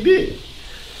sweetest thing he did?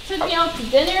 Took me out to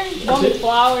dinner, bought me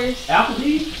flowers.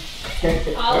 Applebee's? We went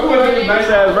to a nice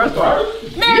ass restaurant.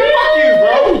 Man, fuck you,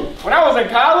 bro. When I was in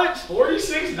college,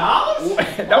 $46?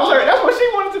 that's what she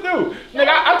wanted to do. Nigga,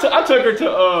 I took her to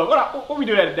what we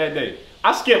do that day?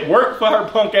 I skipped work for her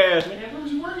punk ass. Nigga, where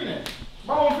was you working at?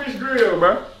 Bonefish Grill,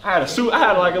 bro. I had a suit. I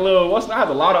had like a little. I had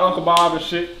a lot of Uncle Bob and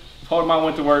shit. Told him I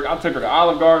went to work. I took her to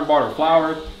Olive Garden, bought her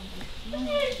flowers.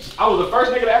 I was the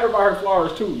first nigga to ever buy her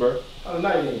flowers too, bro. Out of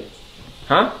night in.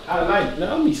 Huh? Out of night.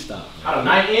 No, let me stop. Out of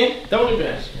night in? Don't even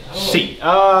ask me. Shit.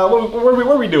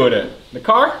 Where we do it at? The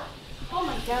car? Oh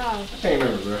my god. I can't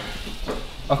remember, bro.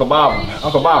 Uncle Bob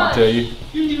will tell you.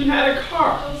 You didn't even have a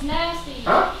car. It was nasty.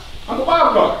 Huh? Uncle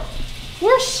Bob car.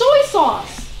 Where's soy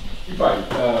sauce? You probably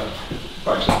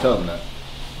should tell him that.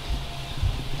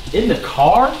 In the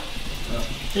car?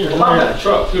 Well, Bob had a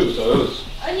truck too, so it was.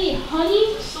 I need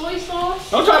honey, soy sauce.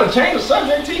 Don't try to change the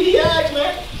subject, T. Ask,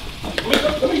 man. Let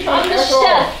me try I'm to the act chef.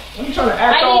 all. Let me try to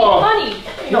act I all. need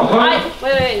honey. No, honey.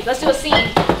 Wait, let's do a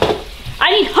scene. I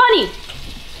need honey.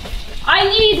 I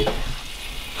need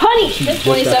honey. It's just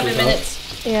 27 got to his minutes.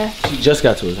 Yeah. She just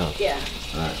got to his house. Yeah.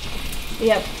 Alright. We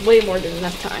have way more than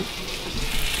enough time.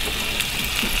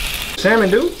 Salmon,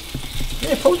 dude.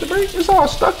 Man, post the break. It's all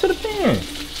stuck to the pan.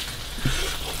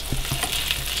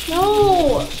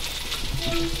 No.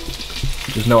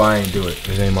 Just know I ain't do it.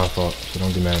 It ain't my fault, so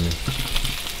don't get mad at me.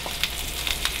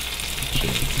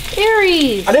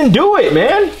 Aries. I didn't do it,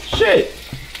 man. Shit.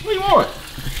 What do you want?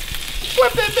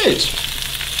 Flip that bitch.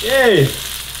 Yay.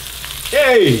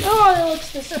 Yay. Oh, it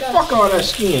looks disgusting. Fuck all that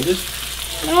skin. Just.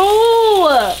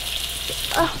 No.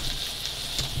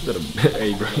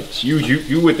 Hey, bro.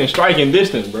 You within striking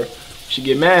distance, bro. She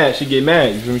get mad. You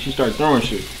feel me? She start throwing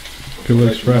shit. Good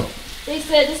looks, bro. They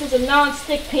said this is a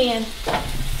non-stick pan.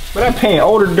 But that pan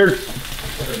older than dirt.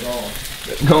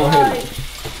 Go ahead. Right.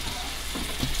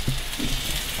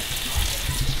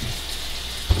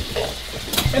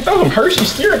 And throw some Hershey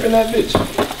syrup in that bitch.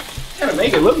 Gotta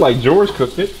make it look like George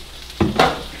cooked it.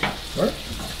 Right?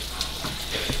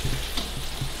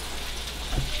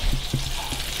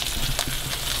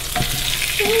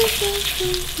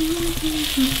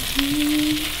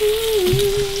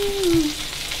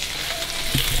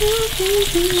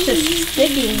 It's just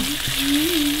sticky.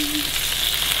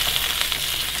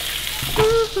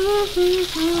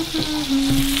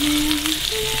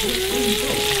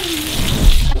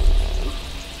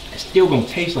 It's still gonna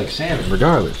taste like salmon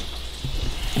regardless.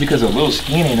 Because a little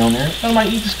skin ain't on there. I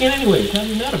might eat the skin anyway. It's not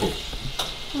even edible.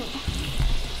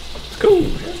 do?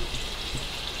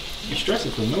 You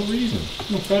stressing for no reason.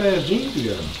 No fat ass jeans you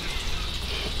got.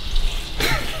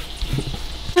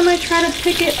 When I try to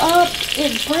pick it up,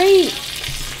 it breaks.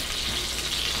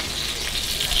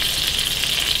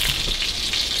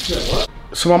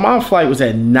 So my mom's flight was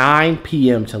at 9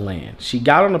 p.m. to land. She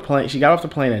got on the plane. She got off the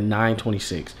plane at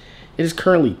 9:26. It is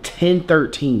currently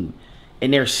 10:13,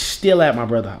 and they're still at my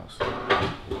brother's house.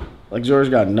 Like George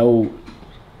got no.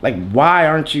 Like why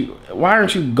aren't you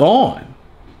gone?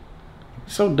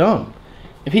 So dumb.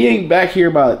 If he ain't back here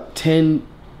by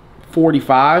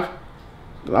 10:45,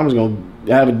 I'm just gonna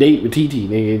have a date with TT,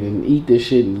 nigga, and eat this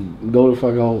shit and go the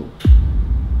fuck home. What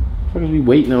the fuck is we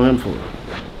waiting on him for?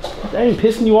 That ain't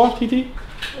pissing you off, TT?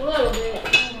 A little bit. I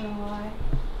don't know why.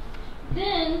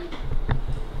 Then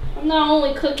I'm not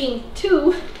only cooking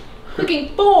 2,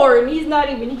 cooking 4, and he's not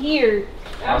even here.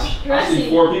 I'm stressing. I see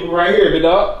 4 people right here, big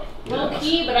dog. Low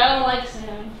key, but I don't like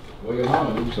salmon. Well, your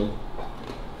mama do so.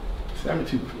 Salmon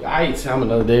too. I ate salmon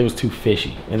the other day. It was too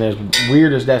fishy, and as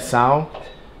weird as that sound,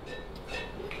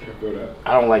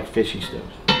 I don't like fishy stuff.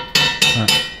 Huh.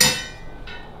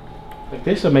 Like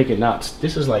this will make it not.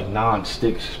 This is like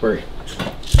non-stick spray.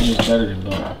 It's better than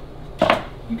butter.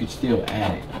 You could still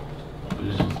add it, but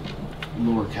it's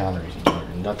lower calories than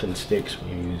butter. Nothing sticks when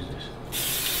you use this.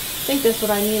 I think that's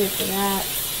what I needed for that.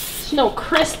 There's no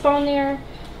crisp on there.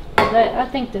 I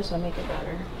think this will make it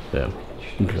better. Yeah.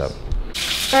 Okay.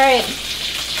 All right,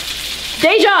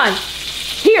 Dejan,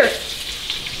 here.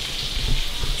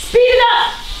 Speed it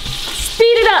up.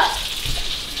 Speed it up.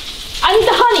 I need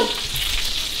the honey.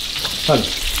 Honey.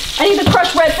 I need the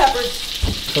crushed red peppers.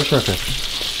 Crushed red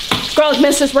peppers. Garlic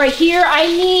mist is right here. I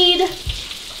need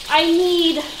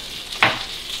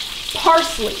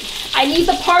parsley. I need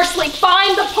the parsley.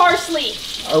 Find the parsley.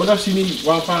 What else do you need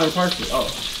while finding parsley? Oh,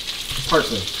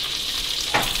 parsley.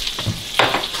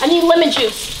 I need lemon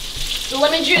juice. The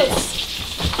lemon juice.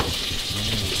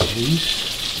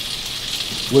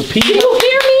 Juice. With pea? Do you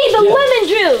hear me? The lemon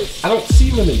juice. I don't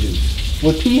see lemon juice.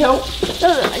 Would pea help?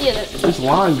 Yeah, It's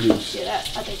lime juice. yeah,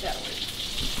 I think that'll work.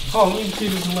 Oh, let me see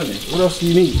if it's lemon. What else do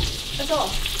you need? That's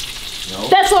all. No.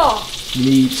 That's all. You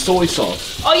need soy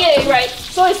sauce. Oh yeah, you're right.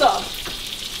 Soy sauce.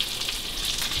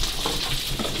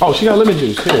 Oh, she got lemon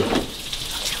juice. Here.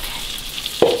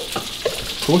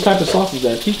 So what type of sauce is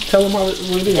that? Can you tell them what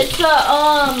it is?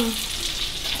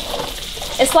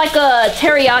 It's like a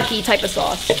teriyaki type of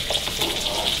sauce.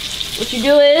 What you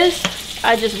do is,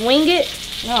 I just wing it.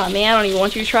 Oh man, I don't even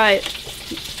want you to try it.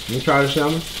 You try the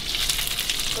salmon?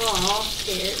 Oh, I'm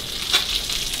scared.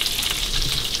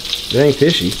 It ain't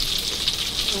fishy.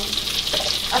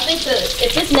 I think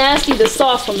if it's nasty, the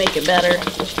sauce will make it better.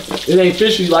 It ain't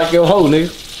fishy like your hoe, nigga.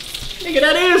 Nigga,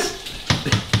 that is.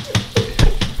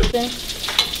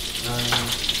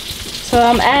 So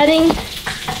I'm adding a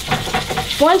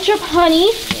bunch of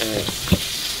honey.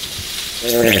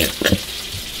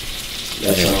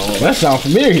 That sounds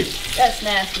familiar. That's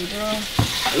nasty, bro.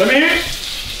 Let me hear it.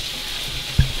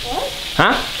 What?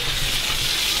 Huh?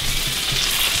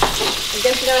 I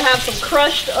guess we're gonna have some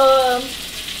crushed,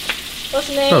 what's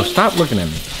the name? Bro, stop looking at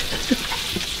me.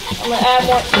 I'm gonna add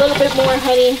a little bit more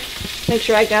honey. Make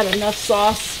sure I got enough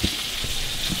sauce.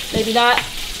 Maybe not.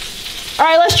 All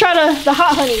right, let's try the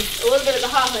hot honey. A little bit of the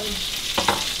hot honey.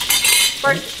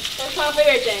 First time for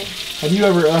everything. Have you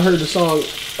ever heard the song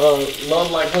Love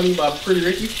Like Honey by Pretty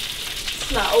Ricky?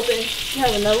 It's not open. You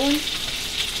have another one?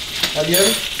 Have you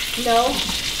ever? No.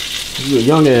 You a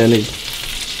young ass nigga.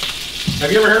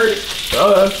 Have you ever heard it?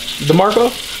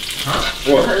 DeMarco? Huh?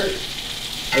 What? Heard it?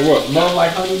 Hey, what? Love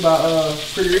Like Honey by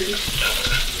Pretty Ricky?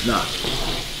 Nah.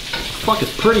 Fuck is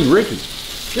Pretty Ricky?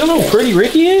 You don't know who Pretty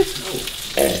Ricky is?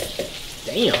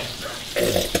 Damn.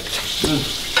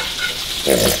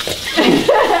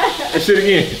 Let's do it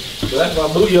again. So that's my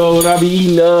booyah that I be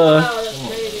eating. Oh, that's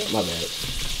crazy. My bad.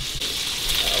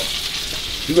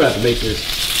 You gonna have to make this.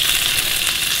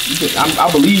 I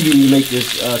believe you make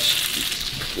this.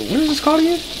 What is this called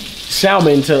again?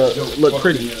 Salmon to look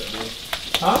pretty.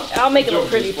 Huh? I'll make it look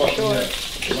pretty for sure.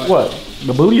 What?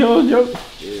 The booty hole joke?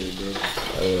 Yeah, bro.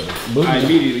 Booty I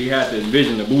immediately had to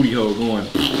envision the booty hole going.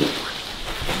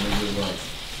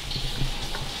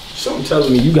 Something tells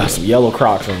me you got some yellow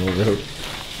Crocs on, bro.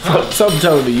 Something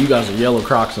tells me you got some yellow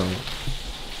Crocs on.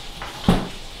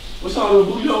 What's all the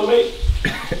booty hole, mate?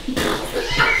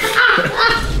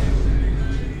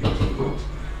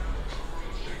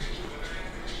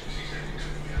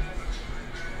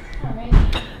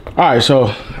 Alright,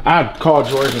 so I called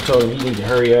George and told him he needs to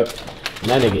hurry up. And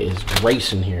that nigga is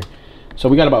racing here. So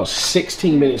we got about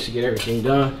 16 minutes to get everything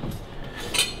done.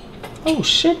 Oh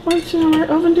shit, what's in our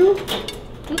oven do?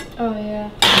 Oh yeah.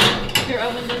 Your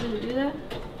oven doesn't do that?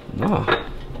 No.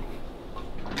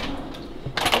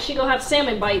 She gonna have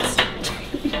salmon bites.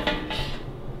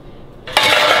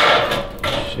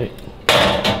 Shit.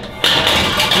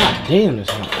 God damn, this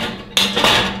hot.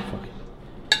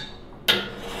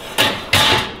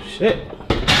 Shit.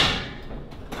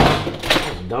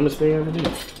 That's the dumbest thing I ever did.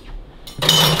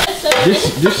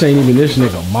 This ain't even this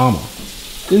nigga mama.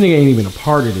 This nigga ain't even a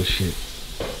part of this shit.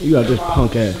 You got this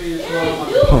punk ass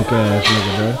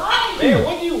nigga, bro. Man,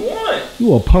 what do you want?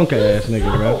 You a punk ass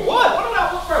nigga, bro. What? What am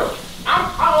I, bro?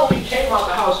 I only came out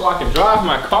the house so I can drive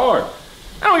my car.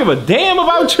 I don't give a damn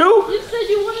about you. You said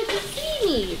you wanted to see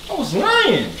me. I was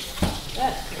lying.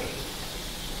 That's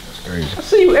crazy. I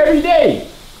see you every day.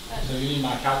 So you need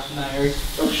my couch tonight, Eric?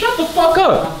 Bro, shut the fuck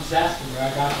up. I'm just asking, bro.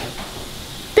 I got you.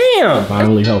 Damn.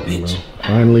 Finally helping, bro.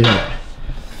 Finally helping.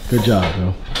 Good job,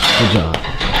 bro. Good job.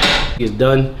 It's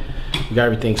done. We got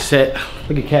everything set.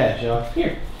 Look at Cash, y'all.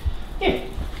 Here. Here.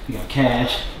 We got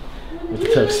Cash with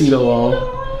the tuxedo on. You know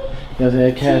what I'm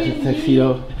saying? Cash with the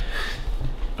tuxedo.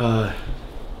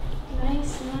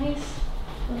 Nice, nice.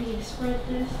 Let me spread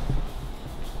this.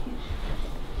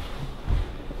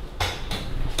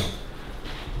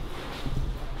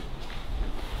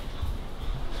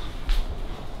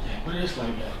 What is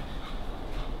like that?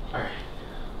 Alright.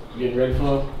 You getting ready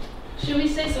for him? Should we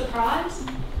say surprise?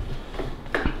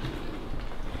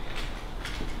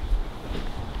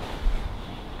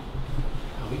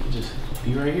 Oh, we can just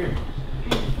be right here.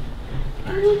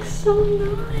 It looks so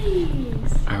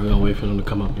nice. Alright, we're gonna wait for them to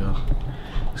come up, y'all.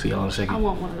 See y'all in a second. I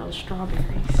want one of those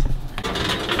strawberries.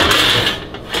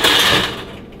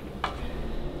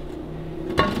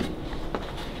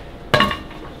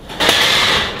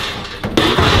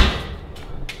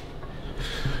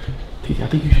 I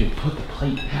think you should put the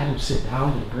plate, have him sit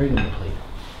down and bring him the plate.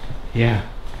 Yeah.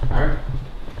 Alright?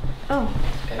 Oh.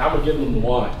 And I'm gonna give him the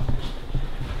wine.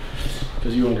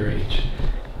 Because you're underage.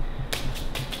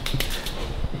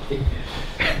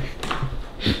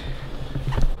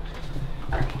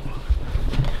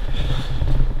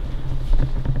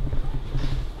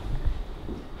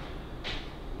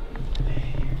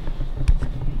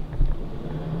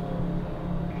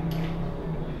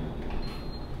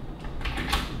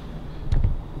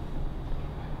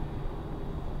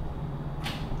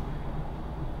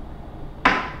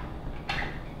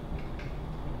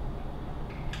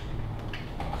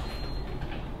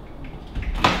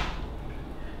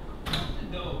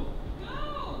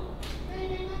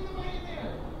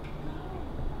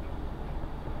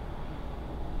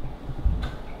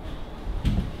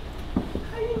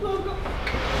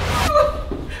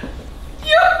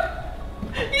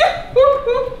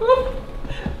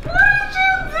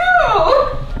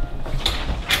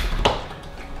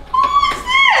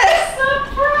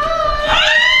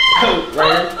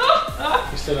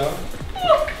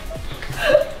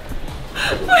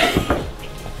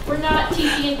 We're not TT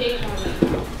and Deja right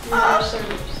now. We're our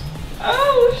servers.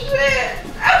 Oh shit!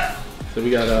 So we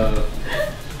got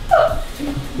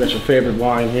your favorite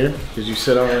wine here, because you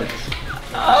sit on it.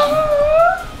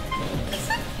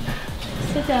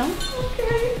 Sit down.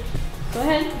 Okay. Go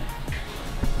ahead.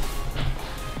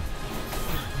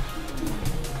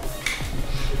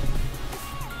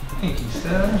 Thank you,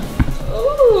 sir.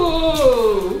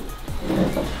 Ooh.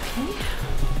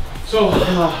 So,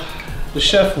 the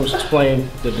chef was explaining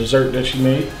the dessert that she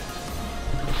made.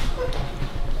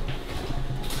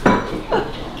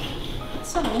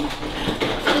 So,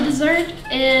 the dessert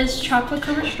is chocolate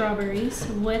covered strawberries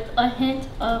with a hint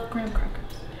of graham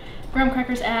crackers. Graham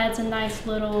crackers adds a nice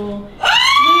little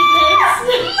sweetness.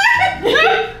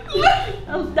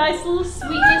 A nice little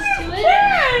sweetness to it.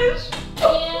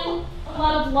 And a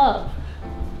lot of love.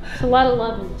 There's a lot of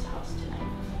love in this house tonight.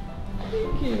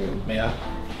 Thank you. May I?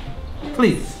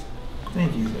 Please.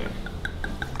 Thank you, sir.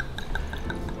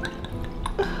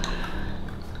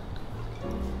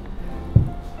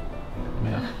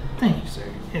 May I? Thank you, sir.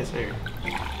 Yes, sir.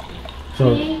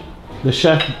 So, the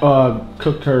chef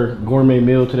cooked her gourmet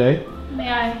meal today. May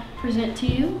I present to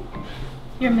you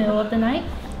your meal of the night?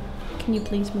 Can you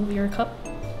please move your cup?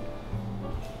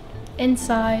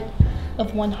 Inside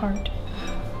of one heart,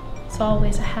 it's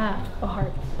always a half a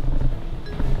heart.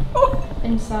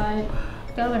 Inside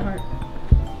the other heart,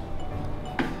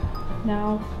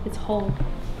 now it's whole.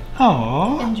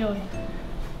 Aww. Enjoy.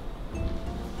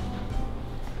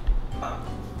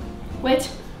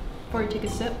 Wait, before you take a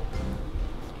sip,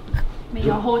 may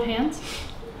y'all hold hands?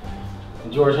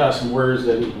 And George has some words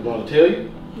that he want to tell you.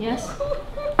 Yes?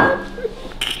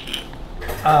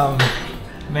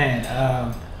 Man,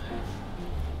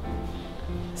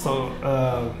 so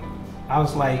I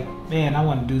was like, man, I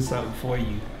want to do something for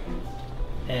you.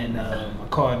 And I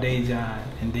called Dejan,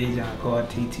 and Dejan called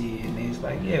TT, and they was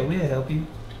like, yeah, we'll help you.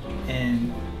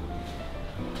 And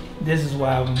this is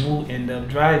why Woo ended up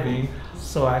driving,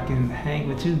 so I can hang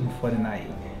with you for the night.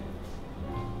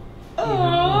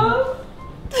 Aww.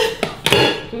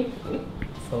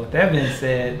 So with that being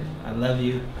said, I love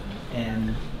you,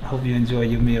 and I hope you enjoy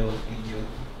your meal and your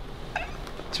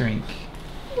drink.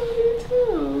 Love you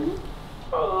too.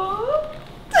 Aww.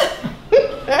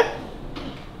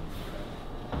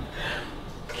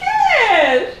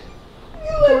 Cash!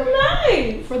 You look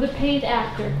nice! For the paid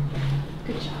actor.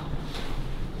 Good job.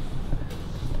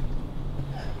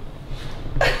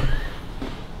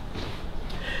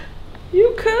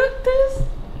 You cooked this?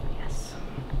 Yes.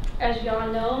 As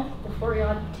y'all know, before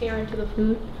y'all tear into the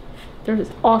food, there's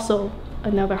also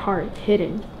another heart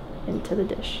hidden into the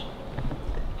dish.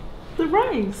 The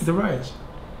rice. The rice.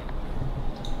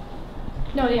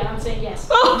 No, yeah, I'm saying yes.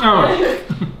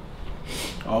 Oh.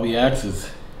 All we ask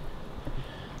is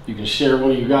you can share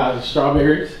one of you guys'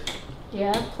 strawberries.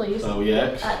 Yeah, please. All we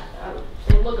ask.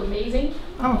 They look amazing.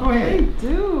 Oh, go ahead.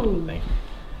 Dude. Thank you.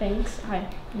 Thanks.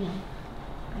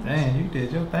 Dang, you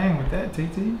did your thing with that,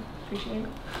 TT. Appreciate it.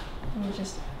 Let me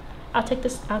just. I'll take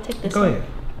this. Go one. ahead.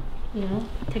 You know,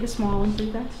 take a small one for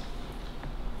you guys.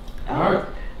 Alright.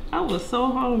 I was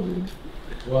so hungry.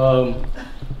 Well,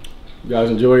 you guys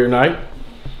enjoy your night.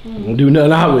 Don't do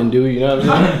nothing I wouldn't do, you know what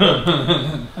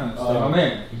I'm saying?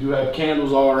 Man. You do have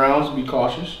candles all around, so be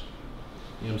cautious.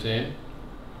 You know what I'm saying?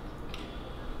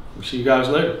 We'll see you guys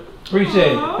later.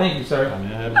 Appreciate it. Thank you, sir. Man,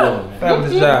 have a good one, man.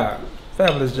 Fabulous job.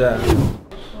 Fabulous job.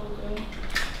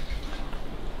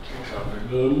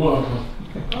 Good morning.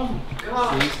 Oh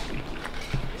God.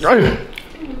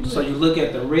 So you look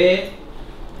at the redder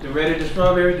the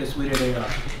strawberry, the sweeter they are.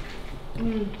 I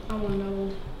want to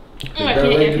know. Better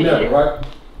late than never, right?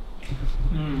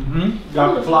 Mm-hmm.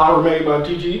 Got the flour made by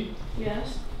TG.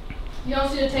 Yes. You don't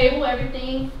see the table,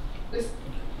 everything. It's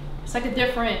like a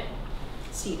different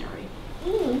scenery.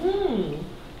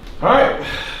 Mm-hmm. Alright.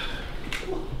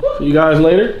 See you guys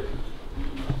later.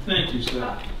 Thank you, sir.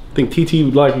 I think TT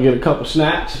would like to get a couple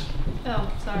snacks.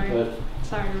 Oh, sorry. But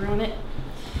Sorry to ruin it.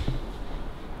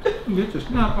 Get your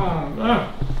snap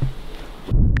on.